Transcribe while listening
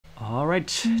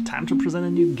Alright, time to present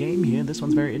a new game here. This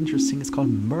one's very interesting. It's called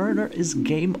Murder is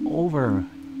Game Over.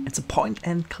 It's a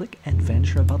point-and-click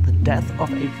adventure about the death of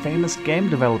a famous game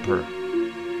developer.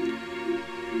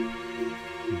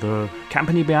 The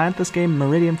company behind this game,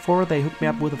 Meridian4, they hooked me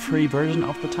up with a free version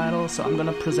of the title, so I'm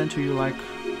gonna present to you like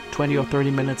 20 or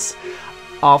 30 minutes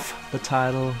of the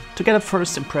title to get a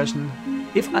first impression.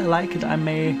 If I like it, I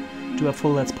may do a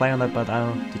full let's play on that, but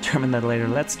I'll determine that later.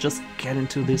 Let's just get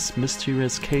into this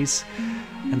mysterious case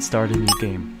and start a new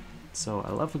game. So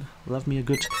I love me a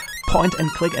good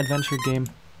point-and-click adventure game.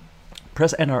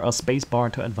 Press Enter or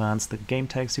spacebar to advance the game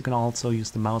text. You can also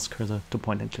use the mouse cursor to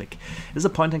point and click. It's a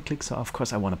point and click, so of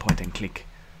course I want to point and click.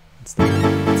 That's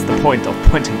the point of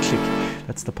point and click.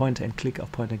 That's the point and click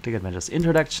of point and click adventures.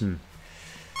 Introduction.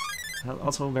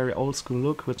 Also a very old school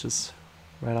look, which is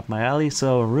right up my alley.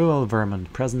 So rural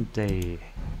Vermont, present day.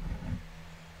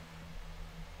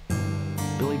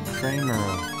 Billy Kramer,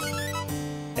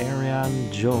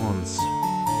 Ariane Jones.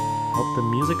 Hope the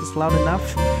music is loud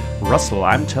enough. Russell,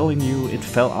 I'm telling you, it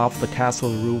fell off the castle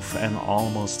roof and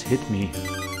almost hit me.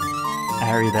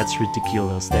 Harry, that's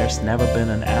ridiculous. There's never been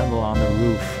an anvil on the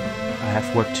roof. I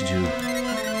have work to do.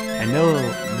 I know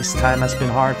this time has been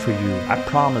hard for you. I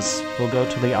promise we'll go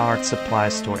to the art supply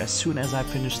store as soon as I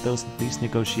finish these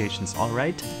negotiations,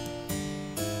 alright?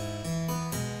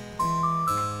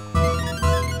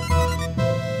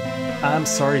 I'm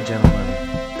sorry, gentlemen.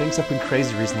 Things have been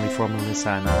crazy recently for Melissa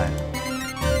and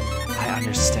I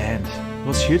understand. It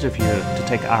was huge of you to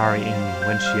take Ari in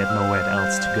when she had nowhere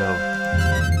else to go.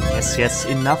 Yes,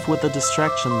 enough with the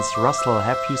distractions. Russell,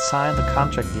 have you signed the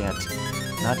contract yet?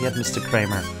 Not yet, Mr.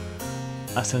 Kramer.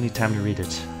 I still need time to read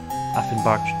it. I've been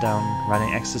bogged down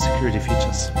running extra security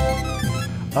features.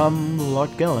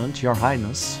 Lord Gallant, Your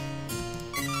Highness.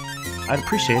 I'd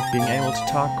appreciate being able to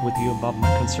talk with you about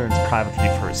my concerns privately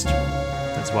first.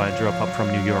 That's why I drove up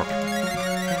from New York.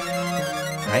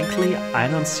 Frankly, I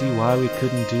don't see why we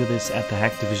couldn't do this at the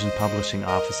Hack Division publishing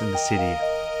office in the city,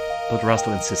 but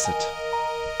Russell insisted.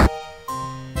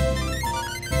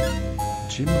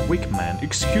 Jim Wickman,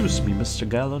 excuse me, Mr.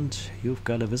 Gallant, you've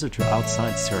got a visitor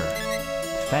outside, sir.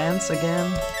 Fans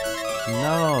again?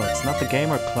 No, it's not the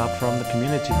gamer club from the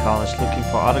community college looking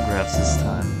for autographs this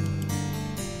time.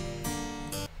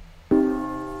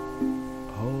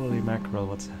 Holy mackerel,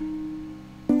 what's that?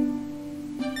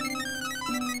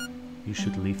 You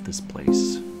should leave this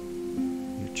place.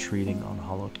 You're treading on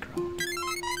hallowed ground.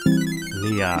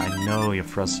 Leah, I know you're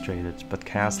frustrated, but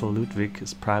Castle Ludwig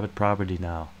is private property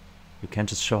now. You can't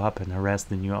just show up and harass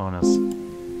the new owners.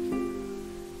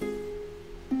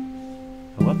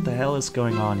 What the hell is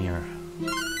going on here?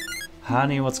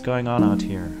 Honey, what's going on out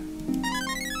here?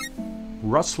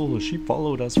 Russell, she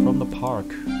followed us from the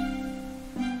park.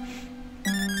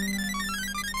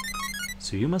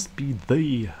 So you must be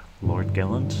the Lord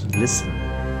Gallant. Listen,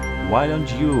 why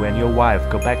don't you and your wife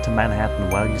go back to Manhattan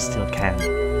while you still can?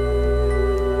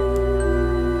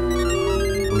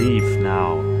 Leave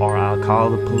now, or I'll call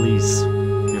the police.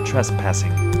 You're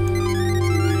trespassing.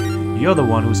 You're the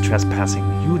one who's trespassing.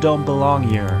 You don't belong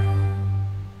here.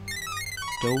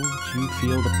 Don't you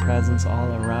feel the presence all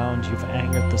around? You've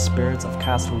angered the spirits of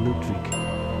Castle Ludwig.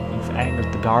 You've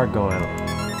angered the gargoyle.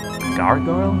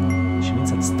 Gargoyle? She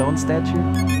means that stone statue?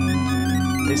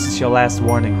 This is your last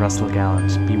warning, Russell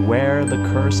Gallant. Beware the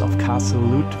curse of Castle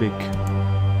Ludwig.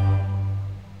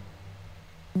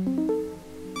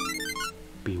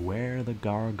 Beware the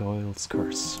gargoyle's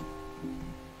curse.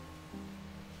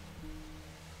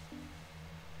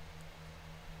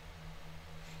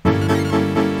 The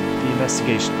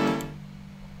investigation.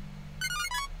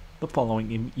 The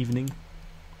following evening.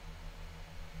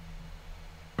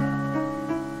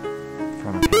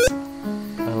 From a castle.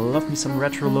 I love me some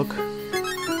retro look.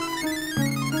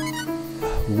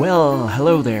 Well,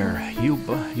 hello there. You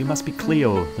must be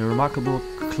Cleo, the remarkable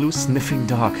clue-sniffing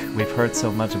dog we've heard so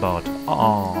much about.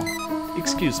 Aww.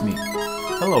 Excuse me.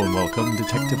 Hello and welcome,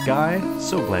 Detective Guy.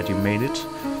 So glad you made it.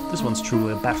 This one's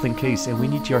truly a baffling case and we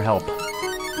need your help.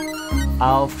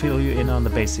 I'll fill you in on the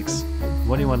basics.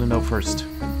 What do you want to know first?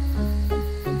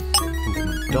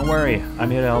 Don't worry, I'm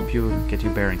here to help you get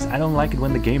your bearings. I don't like it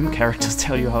when the game characters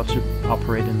tell you how to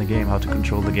operate in the game, how to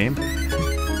control the game.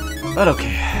 But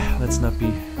okay, let's not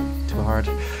be too hard.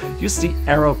 Use the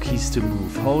arrow keys to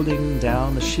move. Holding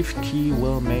down the shift key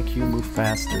will make you move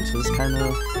faster. So it's kind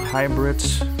of hybrid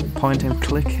point and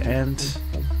click and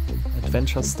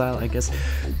adventure style, I guess.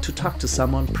 To talk to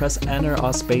someone, press enter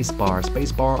or spacebar.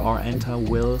 Spacebar or enter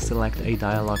will select a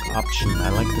dialogue option. I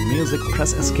like the music.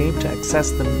 Press escape to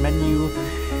access the menu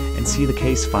and see the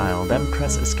case file. Then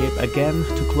press escape again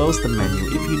to close the menu.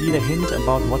 If you need a hint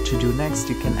about what to do next,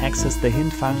 you can access the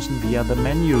hint function via the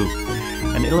menu.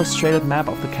 An illustrated map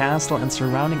of the castle and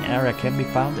surrounding area can be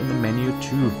found in the menu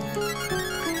too.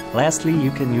 Lastly, you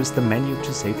can use the menu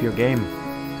to save your game.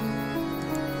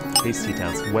 Case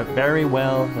details. Very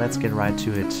well, let's get right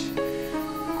to it.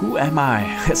 Who am I?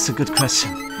 That's a good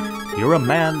question. You're a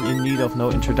man in need of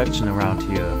no introduction around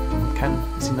here.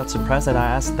 Is he not surprised that I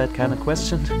asked that kind of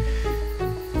question?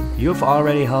 You've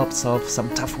already helped solve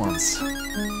some tough ones.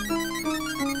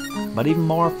 But even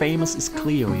more famous is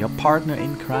Cleo, your partner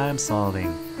in crime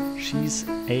solving. She's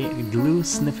a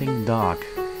clue-sniffing dog.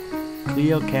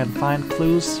 Cleo can find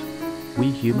clues we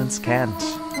humans can't.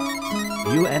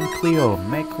 You and Cleo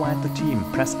make quite the team.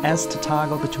 Press S to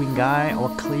toggle between Guy or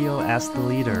Cleo as the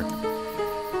leader.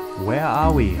 Where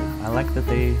are we? I like that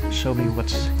they show me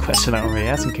what question I already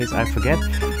asked in case I forget.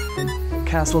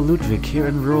 Castle Ludwig here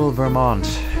in rural Vermont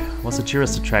was a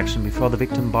tourist attraction before the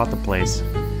victim bought the place.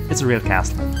 It's a real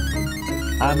castle.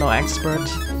 I'm no expert,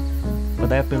 but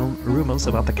there have been rumors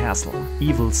about the castle.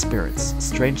 Evil spirits,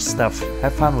 strange stuff.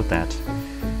 Have fun with that.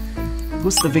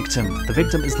 Who's the victim? The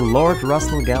victim is Lord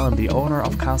Russell Gallant, the owner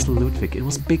of Castle Ludwig. It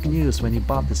was big news when he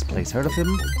bought this place. Heard of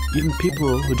him? Even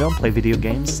people who don't play video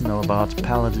games know about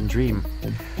Paladin Dream.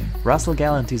 Russell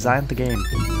Gallant designed the game.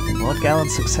 Lord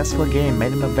Gallant's successful game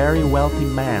made him a very wealthy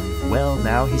man. Well,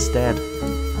 now he's dead.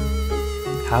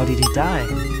 How did he die?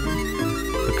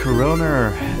 The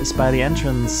coroner is by the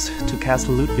entrance to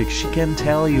Castle Ludwig. She can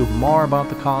tell you more about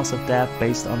the cause of death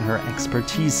based on her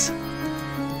expertise.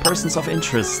 Persons of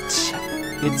interest.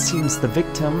 It seems the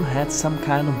victim had some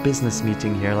kind of business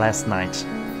meeting here last night.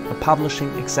 A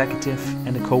publishing executive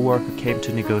and a co-worker came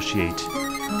to negotiate.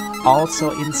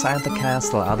 Also inside the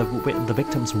castle are the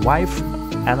victim's wife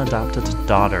and adopted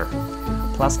daughter,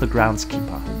 plus the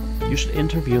groundskeeper. You should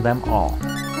interview them all.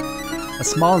 A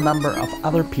small number of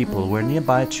other people were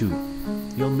nearby too.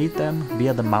 You'll meet them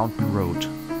via the mountain road.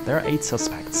 There are 8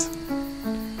 suspects.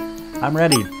 I'm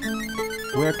ready.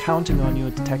 We're counting on you,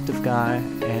 Detective Guy,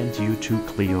 and you too,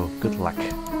 Cleo. Good luck.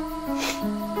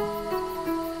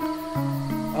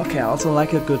 Okay, I also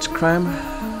like a good crime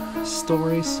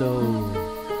story, so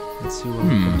let's see what we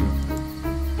can do.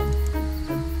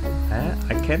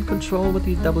 I can control with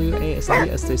the WASD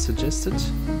as they suggested,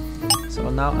 so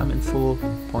now I'm in full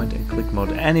point and click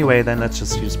mode. Anyway, then let's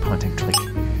just use point and click.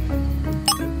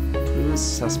 Clues,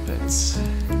 suspects.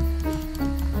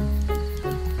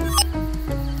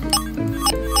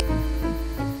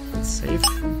 Save.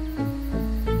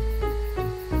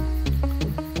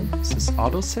 Is this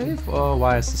autosave, or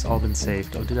why has this all been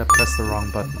saved? Or did I press the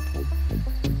wrong button?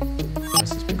 Or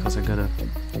is this because I got a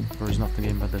version of the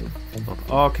game but then...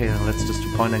 Okay, then let's just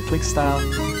do point and click style.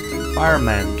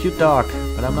 Fireman, cute dog,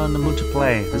 but I'm not in the mood to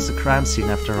play. This is a crime scene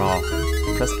after all.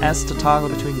 Press S to toggle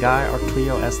between Guy or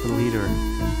Cleo as the leader.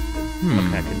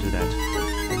 Okay, I can do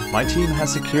that. My team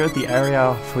has secured the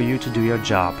area for you to do your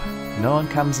job. No one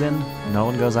comes in, no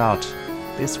one goes out.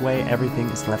 This way everything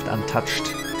is left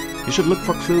untouched. You should look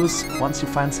for clues. Once you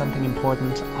find something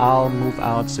important, I'll move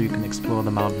out so you can explore the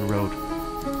mountain road.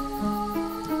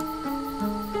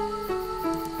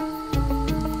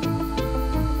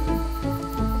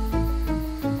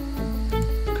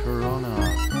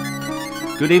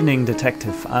 Coroner. Good evening,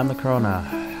 Detective. I'm the coroner.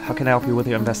 How can I help you with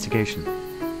your investigation?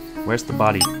 Where's the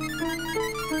body?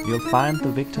 You'll find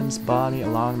the victim's body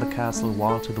along the castle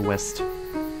wall to the west.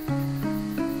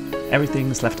 Everything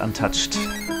is left untouched.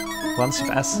 Once you've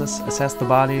assessed the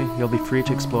body, you'll be free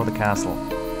to explore the castle.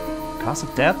 Cause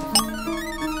of death?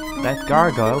 That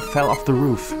gargoyle fell off the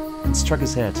roof and struck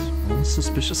his head.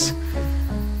 Suspicious.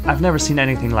 I've never seen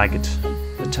anything like it.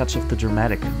 A touch of the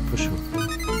dramatic, for sure.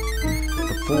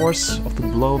 The force of the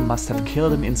blow must have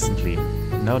killed him instantly.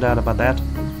 No doubt about that,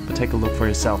 but take a look for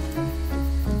yourself.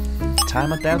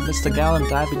 Time of death, Mr. Gallant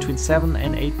died between 7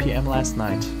 and 8 p.m. last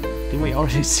night. Didn't we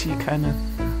already see kinda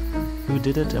who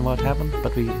did it and what happened?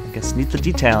 But we, I guess, need the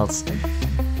details.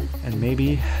 And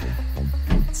maybe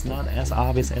it's not as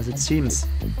obvious as it seems.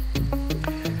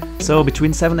 So,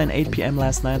 between 7 and 8 p.m.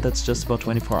 last night, that's just about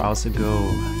 24 hours ago.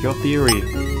 Your theory.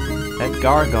 That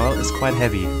gargoyle is quite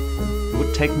heavy. It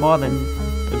would take more than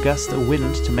a gust of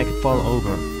wind to make it fall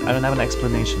over. I don't have an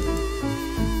explanation.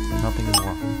 Nothing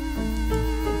more.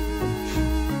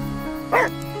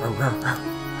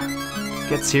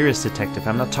 Get serious, detective.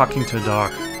 I'm not talking to a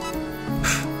dog.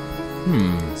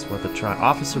 It's worth a try.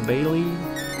 Officer Bailey?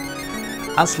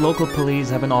 Us local police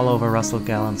have been all over Russell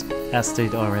Gallant's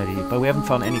estate already, but we haven't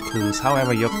found any clues.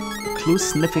 However, your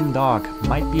clue-sniffing dog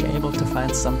might be able to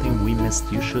find something we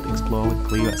missed. You should explore with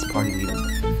Cleo as party leader.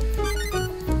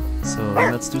 So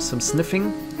let's do some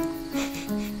sniffing.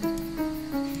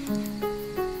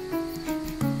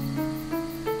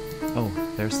 Oh,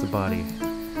 there's the body.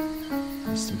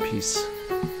 Rest in peace.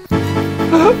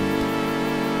 The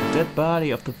dead body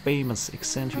of the famous,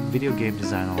 eccentric video game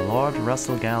designer, Lord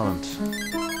Russell Gallant.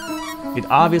 It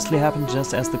obviously happened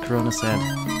just as the coroner said.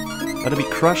 But to be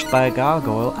crushed by a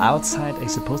gargoyle outside a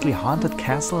supposedly haunted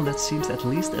castle, that seems at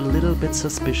least a little bit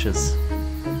suspicious.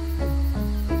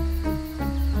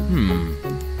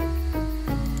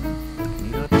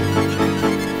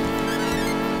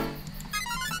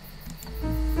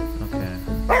 Okay.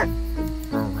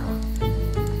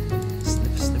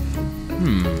 Sniff, sniff.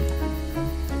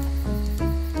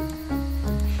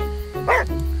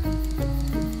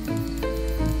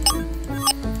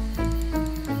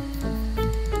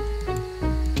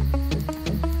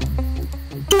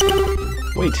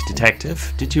 Wait,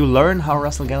 detective, did you learn how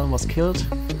Russell Gallant was killed?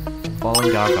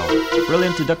 Falling gargoyle.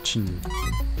 Brilliant deduction.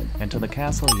 Enter the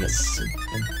castle, yes.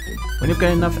 When you've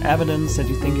got enough evidence that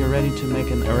you think you're ready to make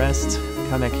an arrest,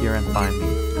 come back here and find me.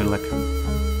 Good luck.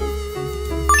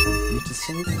 Need to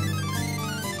save?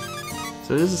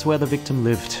 So this is where the victim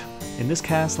lived. In this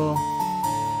castle,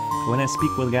 when I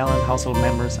speak with Gallant household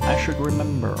members, I should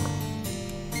remember.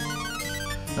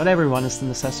 Not everyone is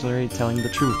necessarily telling the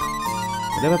truth.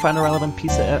 But if I find a relevant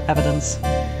piece of evidence,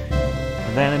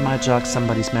 then it might jog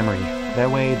somebody's memory. That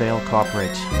way they'll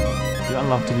cooperate. You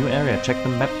unlocked a new area. Check the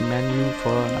map menu for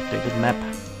an updated map.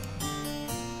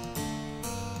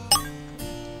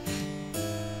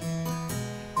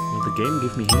 Will the game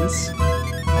give me hints? I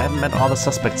haven't met all the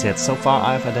suspects yet. So far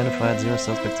I've identified 0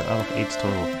 suspects out of 8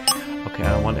 total. Okay,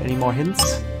 I don't want any more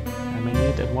hints. I may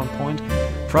need at one point.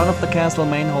 Front of the castle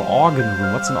main hall, organ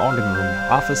room. What's an organ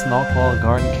room? Office, north hall,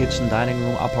 garden, kitchen, dining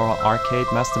room, upper hall, arcade,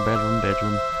 master bedroom,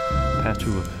 path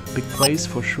to. Big place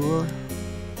for sure.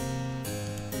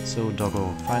 So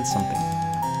doggo, find something.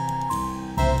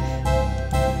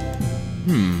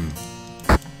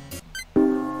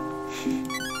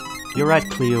 You're right,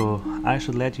 Cleo. I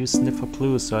should let you sniff for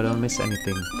clues so I don't miss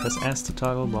anything. Press S to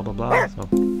toggle, blah blah blah. So.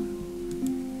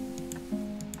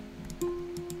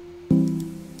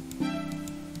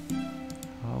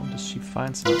 She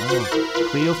finds it. Oh,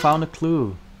 Cleo found a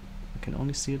clue. I can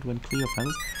only see it when Cleo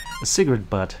finds it. A cigarette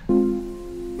butt.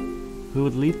 Who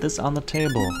would leave this on the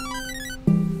table?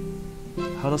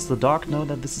 How does the dog know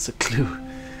that this is a clue?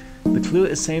 The clue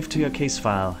is saved to your case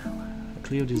file.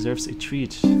 Cleo deserves a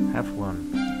treat. Have one.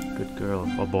 Good girl.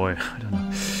 Or boy. I don't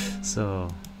know. So...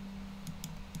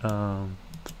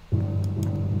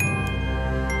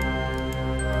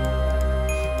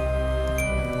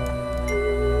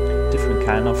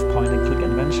 kind of point-and-click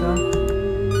adventure.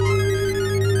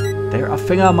 There are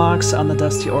finger marks on the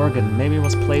dusty organ. Maybe it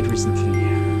was played recently.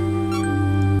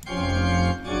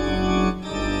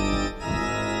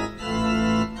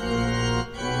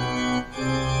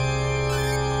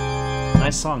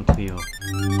 Nice song, Cleo.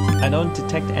 I don't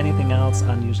detect anything else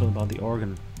unusual about the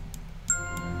organ.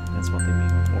 That's what they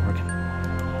mean with organ.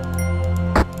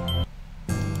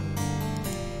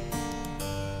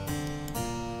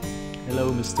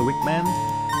 Hello, Mr. Wickman.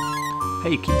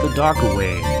 Hey, keep the dog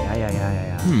away.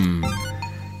 Yeah.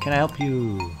 Can I help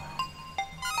you?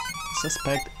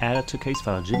 Suspect added to case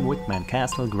file. Jim Wickman,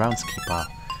 Castle Groundskeeper.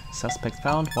 Suspect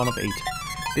found, 1 of 8.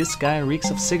 This guy reeks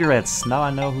of cigarettes. Now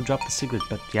I know who dropped the cigarette,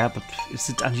 but is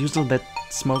it unusual that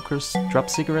smokers drop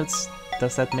cigarettes?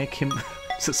 Does that make him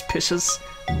suspicious?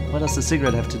 What does the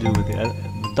cigarette have to do with it?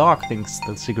 The dog thinks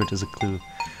the cigarette is a clue.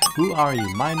 Who are you?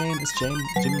 My name is Jim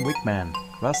Wickman.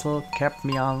 Russell kept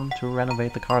me on to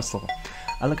renovate the castle.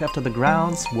 I look after the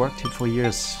grounds, worked here for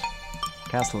years.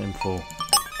 Castle info.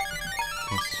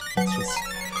 Let's just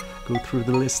go through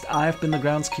the list. I've been the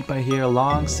groundskeeper here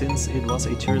long since it was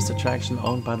a tourist attraction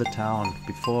owned by the town,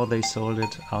 before they sold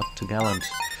it out to Gallant.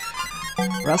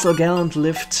 Russell Gallant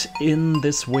lived in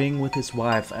this wing with his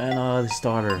wife and his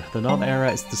daughter. The north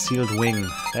area is the sealed wing.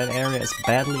 That area is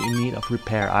badly in need of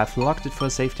repair. I've locked it for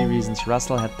safety reasons.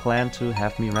 Russell had planned to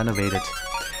have me renovate it.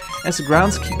 As a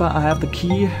groundskeeper, I have the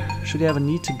key. Should you have a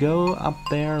need to go up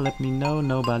there, let me know.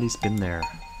 Nobody's been there.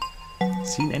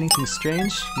 Seen anything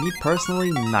strange? Me personally,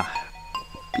 nah.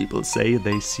 People say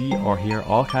they see or hear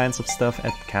all kinds of stuff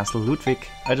at Castle Ludwig.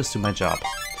 I just do my job.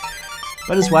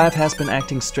 But his wife has been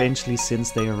acting strangely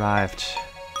since they arrived.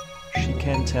 She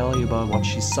can't tell you about what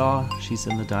she saw. She's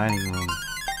in the dining room.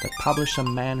 The publisher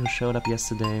man who showed up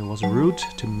yesterday was rude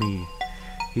to me.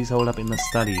 He's holed up in the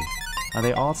study. Are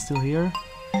they all still here?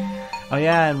 Oh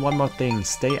yeah, and one more thing.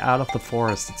 Stay out of the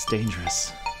forest. It's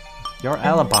dangerous. Your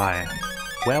alibi.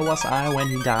 Where was I when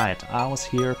he died? I was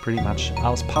here pretty much. I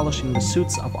was polishing the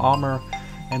suits of armor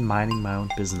and minding my own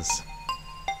business.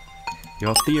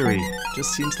 Your theory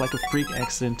just seems like a freak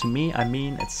accident to me. I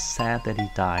mean, it's sad that he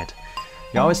died.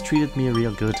 He always treated me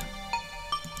real good.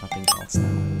 Nothing else now.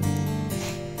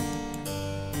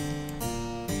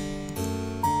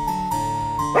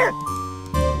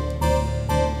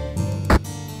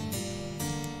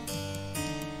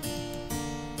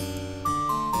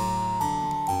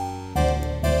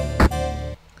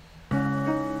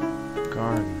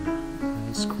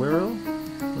 Squirrel?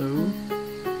 Hello?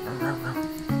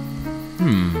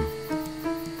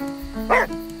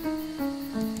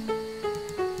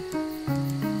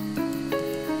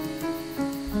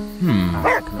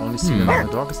 I can only see that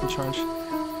the dog is in charge.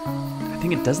 I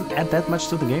think it doesn't add that much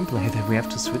to the gameplay that we have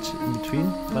to switch in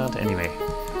between, but anyway.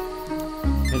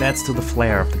 It adds to the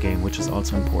flair of the game, which is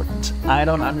also important. I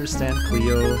don't understand,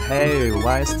 Cleo. Hey,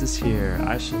 why is this here?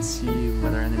 I should see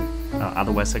whether any...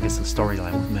 otherwise I guess the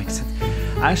storyline would make sense.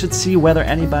 I should see whether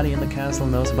anybody in the castle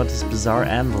knows about this bizarre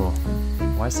anvil.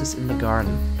 Why is this in the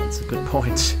garden? That's a good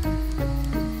point.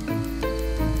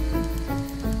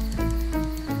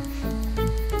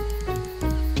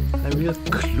 Are we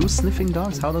clue-sniffing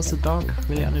dogs? How does the dog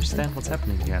really understand what's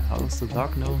happening here? How does the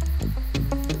dog know?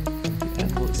 The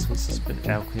anvil is so suspicious.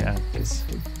 Okay, I guess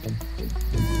this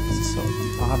is so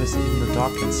obvious even the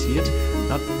dog can see it.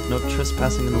 No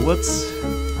trespassing in the woods.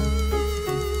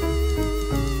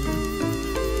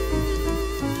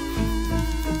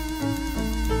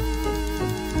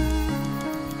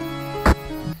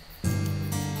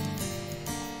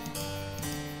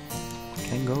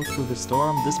 Through this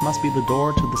door. This must be the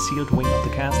door to the sealed wing of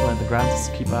the castle, and the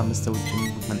groundskeeper, Mr.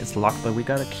 Woodman, is locked, but we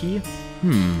got a key.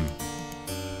 How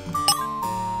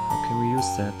can we use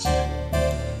that?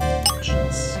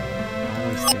 Options.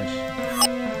 Always dash.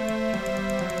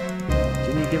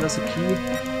 Didn't he give us a key?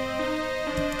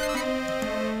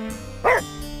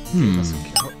 Give us a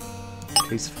key. Oh.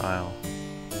 Case file.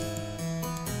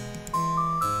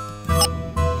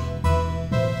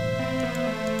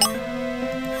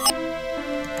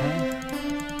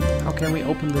 Can we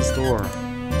open this door?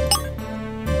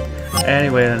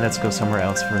 Anyway, then let's go somewhere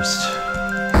else first.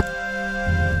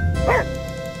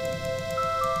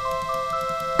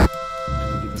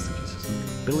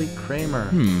 Billy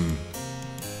Kramer.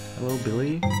 Hello,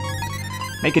 Billy.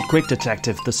 Make it quick,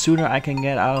 detective. The sooner I can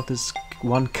get out of this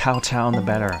one cow town, the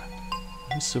better.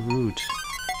 Who's so rude?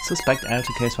 Suspect added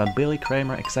to case file. Billy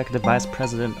Kramer, Executive Vice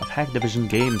President of Hack Division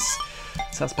Games.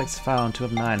 Suspects found, 2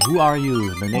 of 9. Who are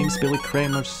you? The name's Billy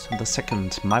Kramer II.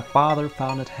 My father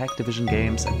founded Hack Division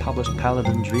Games and published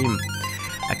Paladin Dream.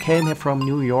 I came here from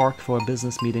New York for a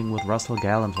business meeting with Russell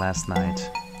Gallant last night.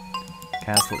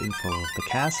 Castle info. The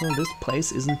castle? This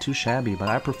place isn't too shabby, but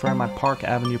I prefer my Park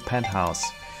Avenue penthouse.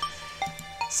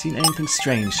 Seen anything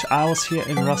strange? I was here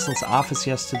in Russell's office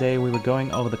yesterday. We were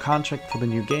going over the contract for the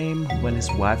new game when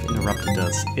his wife interrupted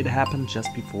us. It happened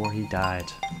just before he died.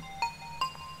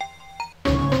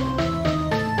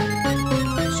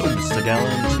 Mr.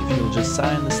 Gallant, if you'll just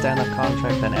sign the standard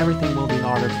contract, then everything will be in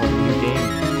order for the new game.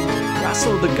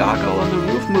 Russell, the gargoyle on the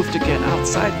roof moved again.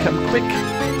 Outside, come quick!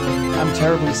 I'm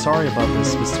terribly sorry about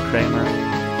this, Mr. Kramer.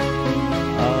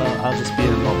 I'll just be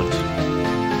in a moment.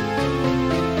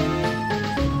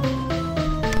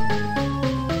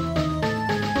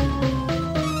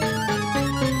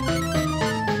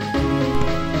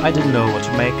 I didn't know what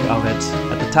to make of it.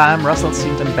 At the time, Russell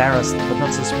seemed embarrassed, but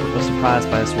not so surprised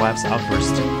by his wife's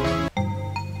outburst.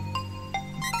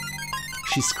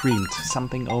 She screamed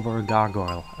something over a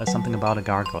gargoyle, something about a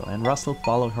gargoyle, and Russell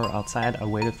followed her outside. I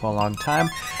waited for a long time.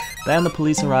 Then the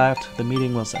police arrived. The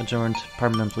meeting was adjourned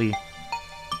permanently.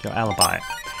 Your alibi.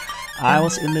 I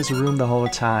was in this room the whole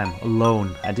time,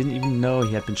 alone. I didn't even know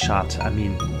he had been shot. I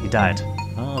mean, he died.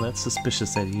 Oh, that's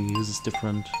suspicious that he uses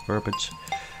different verbiage.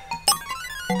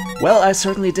 Well, I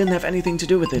certainly didn't have anything to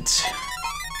do with it.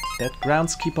 That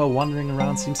groundskeeper wandering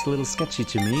around seems a little sketchy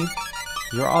to me.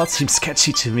 You all seem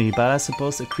sketchy to me, but I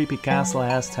suppose a creepy castle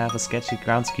has to have a sketchy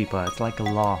groundskeeper. It's like a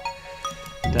law.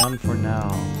 Done for now.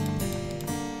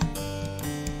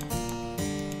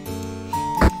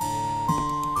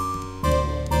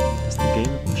 Does the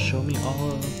game show me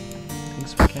all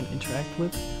things we can interact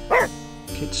with?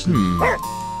 Kitchen.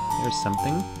 There's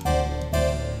something.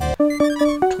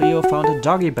 Cleo found a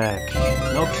doggy bag.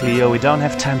 No, Cleo, we don't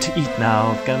have time to eat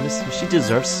now. She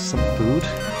deserves some food.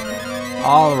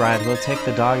 Alright, we'll take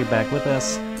the doggy bag with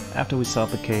us after we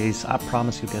solve the case. I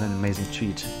promise you'll get an amazing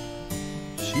treat.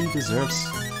 She deserves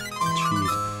a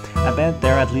treat. I bet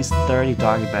there are at least 30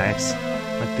 doggy bags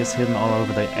like this hidden all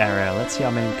over the area. Let's see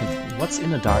how many we can... What's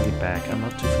in a doggy bag? I'm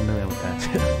not too familiar with that.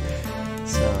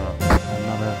 So, I'm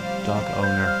not a dog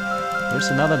owner. There's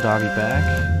another doggy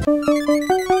bag.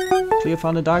 Cleo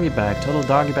found a doggy bag. Total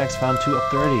doggy bags found 2 of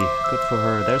 30. Good for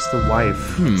her. There's the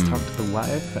wife. Let's talk to the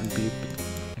wife and be a bit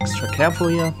extra careful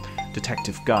here.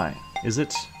 Detective Guy. Is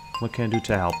it? What can I do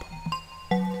to help?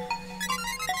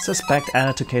 Suspect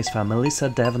added to case file. Melissa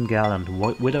Devon Gallant,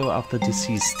 widow of the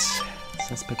deceased.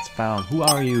 Suspects found. Who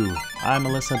are you? I'm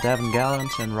Melissa Devon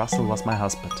Gallant and Russell was my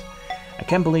husband. I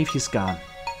can't believe he's gone.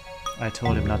 I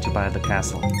told him not to buy the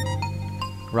castle.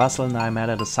 Russell and I met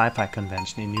at a sci-fi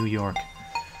convention in New York.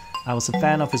 I was a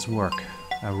fan of his work.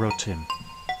 I wrote to him.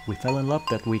 We fell in love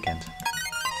that weekend.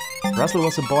 Russell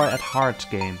was a boy at heart.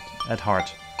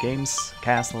 Games,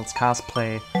 castles,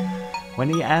 cosplay. When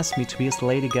he asked me to be his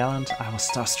Lady Gallant, I was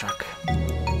starstruck.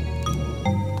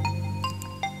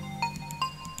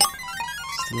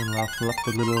 Still in love. Love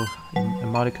the little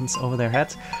emoticons over their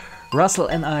heads. Russell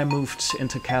and I moved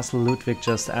into Castle Ludwig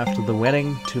just after the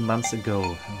wedding 2 months ago.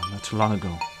 Oh, not too long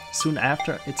ago. Soon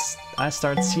after, I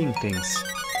started seeing things.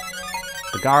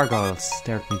 The gargoyles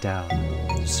stared me down.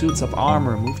 The suits of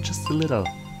armor moved just a little.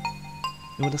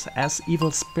 It was as the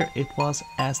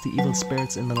evil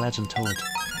spirits in the legend told.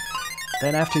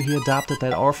 Then after he adopted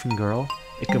that orphan girl,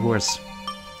 it got worse.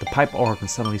 The pipe organ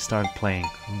suddenly started playing.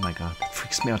 Oh my god, it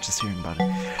freaks me out just hearing about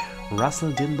it.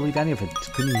 Russell didn't believe any of it.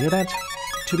 Couldn't you hear that?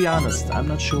 To be honest, I'm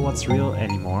not sure what's real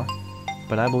anymore,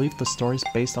 but I believe the story's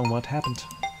based on what happened.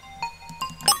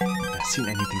 I've seen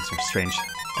anything so strange.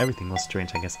 Everything was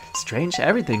strange, I guess. Strange?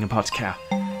 Everything about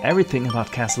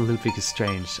Castle Ludwig is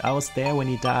strange. I was there when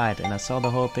he died, and I saw the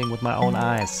whole thing with my own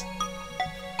eyes.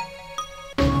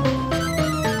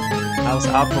 I was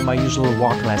out for my usual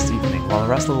walk last evening, while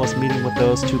Russell was meeting with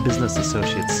those 2 business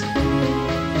associates.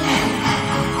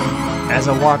 As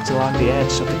I walked along the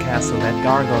edge of the castle, that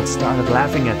gargoyle started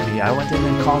laughing at me. I went in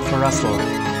and called for Russell.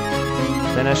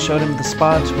 Then I showed him the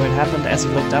spot where it happened. As he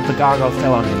looked up, the gargoyle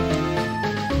fell on him.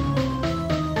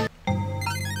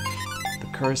 The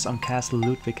curse on Castle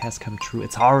Ludwig has come true.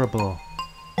 It's horrible.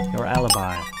 Your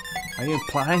alibi. Are you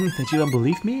implying that you don't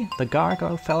believe me? The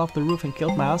gargoyle fell off the roof and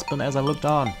killed my husband as I looked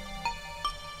on.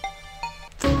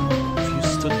 If you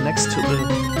stood next to the...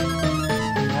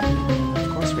 Of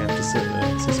course we have to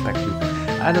suspect you.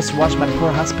 I just watched my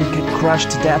poor husband get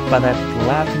crushed to death by that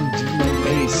laughing demon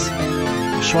face.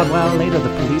 A short while later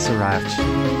the police arrived.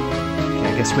 Okay,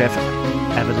 I guess we have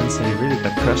evidence that he really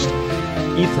got crushed.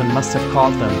 Ethan must have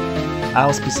called them. I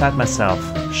was beside myself.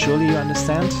 Surely you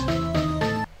understand?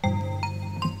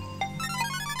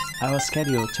 I was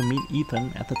scheduled to meet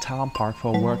Ethan at the town park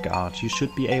for a workout. You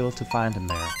should be able to find him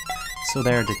there. So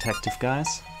there, Detective Guy.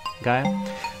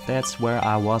 That's where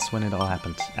I was when it all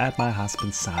happened. At my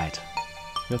husband's side.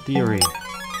 Your theory.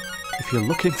 If you're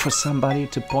looking for somebody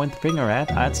to point the finger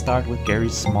at, I'd start with Gary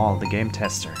Small, the game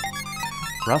tester.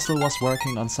 Russell was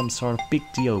working on some sort of big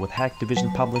deal with Hack Division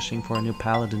Publishing for a new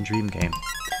Paladin Dream game.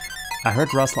 I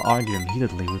heard Russell arguing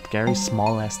heatedly with Gary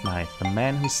Small last night, the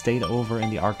man who stayed over in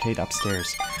the arcade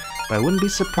upstairs. But I wouldn't be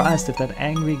surprised if that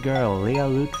angry girl, Leah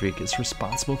Ludwig, is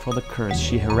responsible for the curse.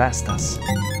 She harassed us.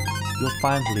 You'll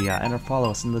find Leah and her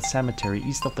followers in the cemetery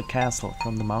east of the castle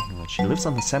from the mountain road. She lives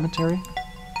on the cemetery?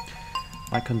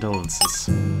 My condolences.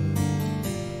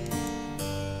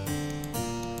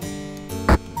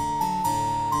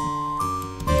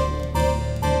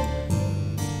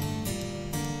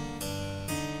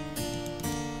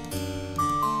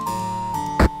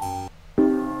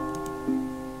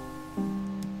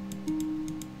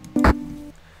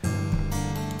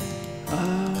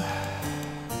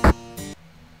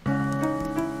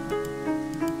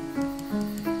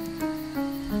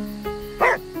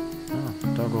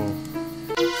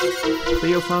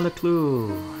 Cleo found a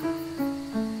clue.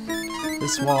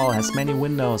 This wall has many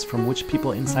windows from which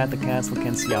people inside the castle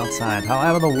can see outside.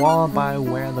 However, the wall by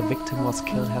where the victim was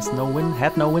killed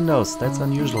had no windows. That's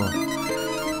unusual.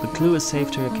 The clue is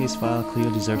saved to your case file. Cleo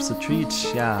deserves a treat.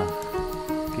 Yeah,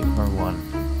 give her one.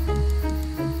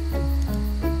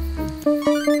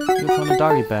 Cleo found a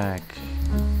doggy bag.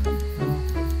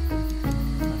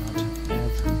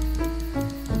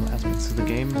 Aspects of the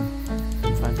game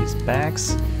to find these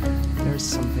bags. There's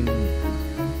something.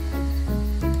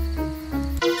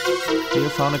 You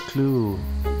found a clue.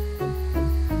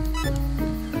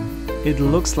 It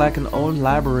looks like an old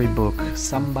library book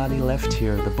somebody left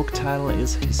here. The book title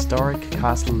is Historic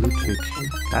Castle Ludwig.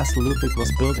 Castle Ludwig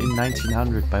was built in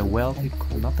 1900 by wealthy,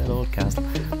 not that old castle,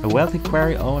 a wealthy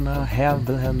quarry owner Herr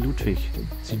Wilhelm Ludwig.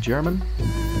 Is he German?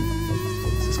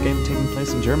 Is this game taking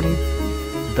place in Germany?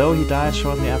 Though he died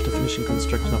shortly after finishing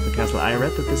construction of the castle. I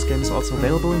read that this game is also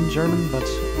available in German, but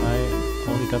I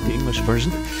only got the English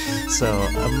version. So,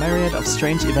 a myriad of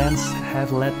strange events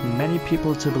have led many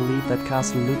people to believe that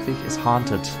Castle Ludwig is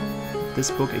haunted.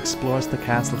 This book explores the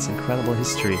castle's incredible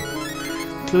history.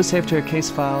 Clue saved to her case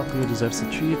file. Cleo deserves a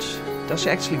treat. Does she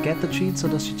actually get the treats, or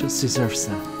does she just deserve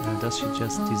them? Does she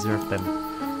just deserve them?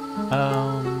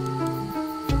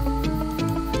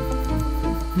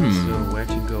 So where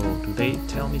to go? Do they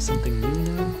tell me something new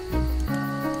now?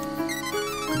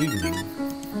 Good evening.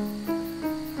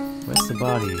 Where's the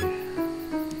body?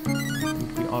 I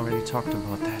think we already talked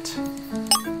about that.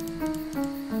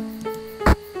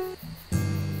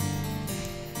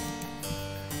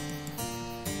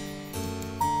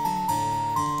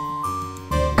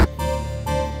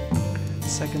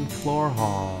 Second floor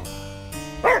hall.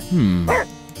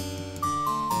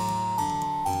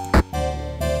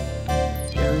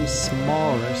 Very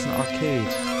small, there's an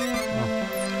arcade. Oh.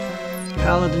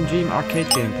 Paladin Dream arcade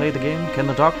game. Play the game. Can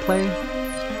the dog play?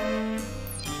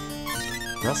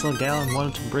 Russell Gallant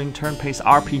wanted to bring turn-based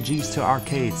RPGs to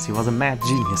arcades. He was a mad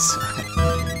genius.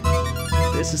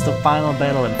 This is the final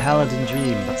battle in Paladin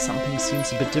Dream, but something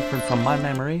seems a bit different from my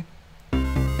memory.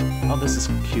 Oh, this is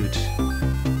cute.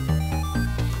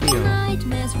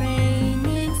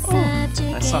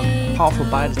 Oh, I saw a powerful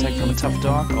bite attack from a tough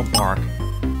dog or bark.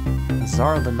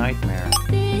 Zara the Nightmare.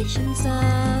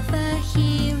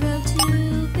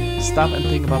 Stop and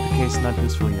think about the case, not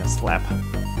useful yet. Slap.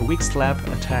 A weak slap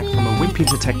attack from a wimpy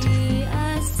detective.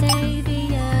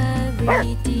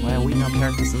 Why are we now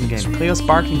characters in the game? Cleo's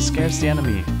barking scares the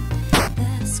enemy.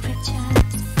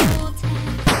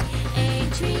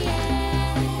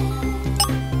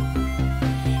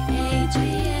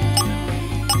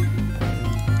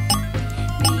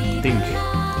 Think.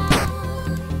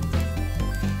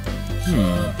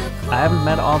 I haven't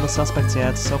met all the suspects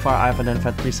yet. So far I've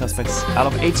identified 3 suspects. Out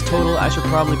of 8 total, I should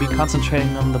probably be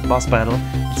concentrating on the boss battle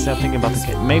instead of thinking about the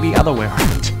game. Maybe other way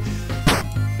around.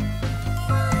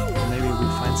 Maybe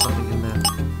we'll find something in there.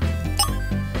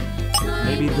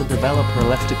 Maybe the developer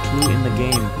left a clue in the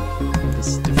game.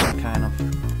 This different kind of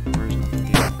version of the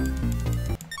game.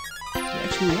 We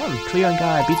actually won. Cleo and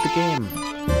Guy beat the game.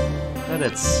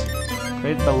 Credits.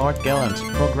 Created by Lord Gallant.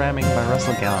 Programming by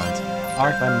Russell Gallant.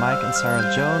 Art by Mike and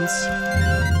Sarah Jones.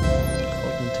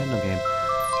 Old Nintendo game.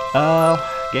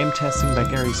 Game testing by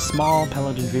Gary Small.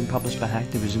 Paladin Dream published by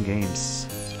Activision Games.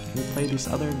 Can we play these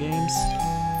other games?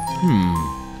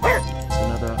 It's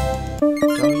another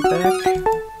gummy bag.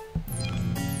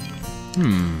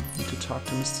 Need to talk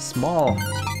to Mr. Small.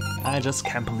 I just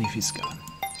can't believe he's gone.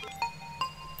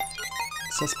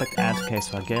 Suspect add to case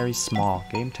file. Gary Small.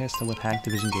 Game tester with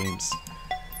Activision Games.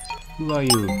 Who are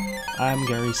you? I'm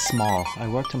Gary Small. I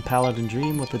worked on Paladin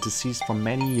Dream with the deceased for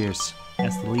many years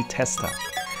as the lead tester.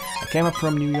 I came up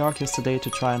from New York yesterday to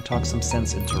try and talk some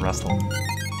sense into Russell.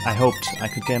 I hoped I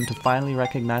could get him to finally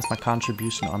recognize my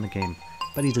contribution on the game,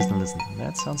 but he doesn't listen.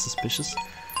 That sounds suspicious.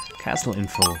 Castle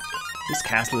info. This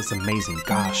castle is amazing.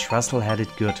 Gosh, Russell had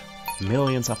it good.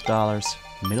 Millions of dollars,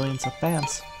 millions of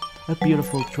fans. A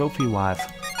beautiful trophy wife.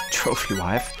 Trophy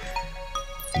wife?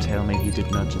 Tell me he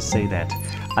did not just say that.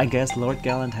 I guess Lord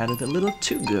Gallant had it a little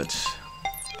too good.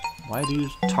 Why do you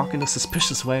talk in a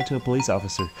suspicious way to a police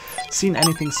officer? Seen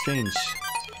anything strange?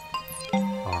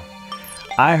 Or,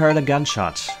 I heard a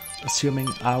gunshot, assuming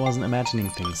I wasn't imagining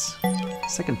things.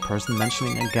 Second person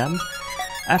mentioning a gun?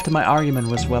 After my argument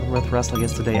with Russell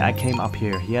yesterday, I came up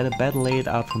here. He had a bed laid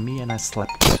out for me and I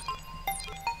slept.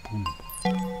 Boom.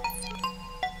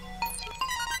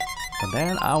 But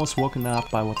then I was woken up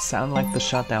by what sounded like the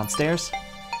shot downstairs.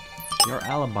 Your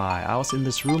alibi. I was in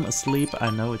this room asleep.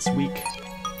 I know it's weak.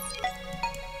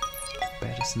 The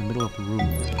bed is in the middle of the room.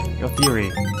 Your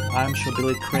theory. I'm sure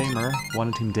Billy Kramer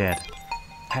wanted him dead.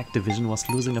 Activision was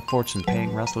losing a fortune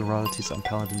paying Russell royalties on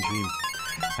Paladin Dream.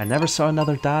 I never saw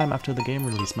another dime after the game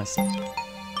release myself.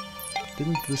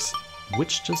 Didn't this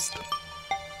witch just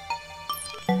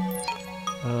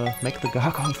make the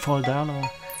gargoyle fall down, or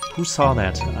who saw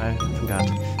that? I forgot.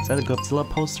 Is that a Godzilla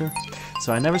poster?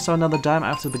 So I never saw another dime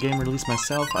after the game released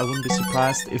myself. I wouldn't be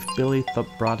surprised if Billy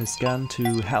brought his gun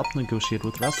to help negotiate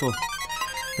with Russell.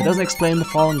 It doesn't explain the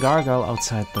fallen gargoyle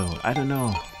outside though. I don't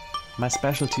know. My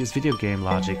specialty is video game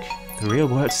logic. The real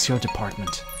world is your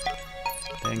department.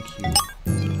 Thank you.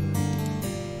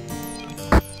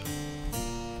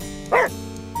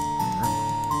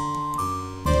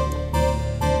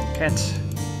 Cat.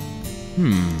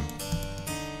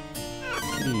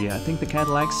 Kitty, I think the cat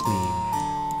likes me.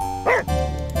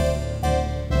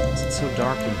 Why is it so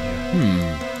dark in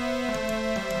here?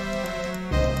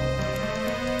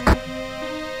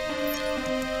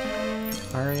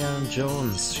 Ariane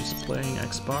Jones, she's playing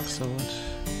Xbox or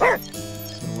what?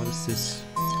 So what is this?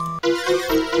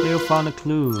 Cleo found a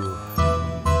clue.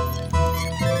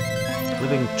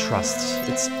 Living trust.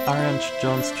 It's Arian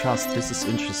Jones' trust. This is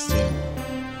interesting.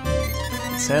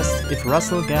 It says if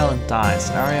Russell Gallant dies,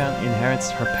 Arian inherits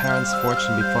her parents'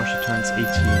 fortune before she turns 18.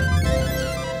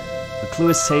 The clue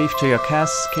is saved to your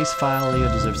case file.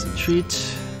 Leo deserves a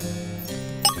treat.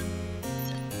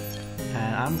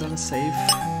 And I'm gonna save.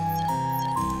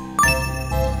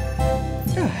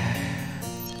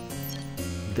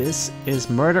 This is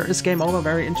Murder is Game Over.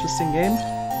 Very interesting game.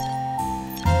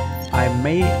 I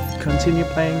may continue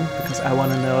playing because I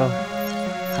want to know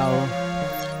how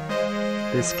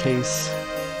this case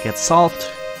gets solved,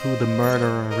 who the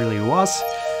murderer really was.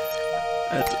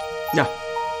 Yeah,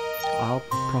 I'll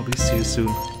probably see you soon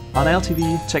on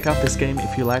LTV. Check out this game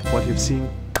if you like what you've seen,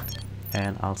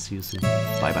 and I'll see you soon.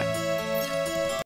 Bye bye.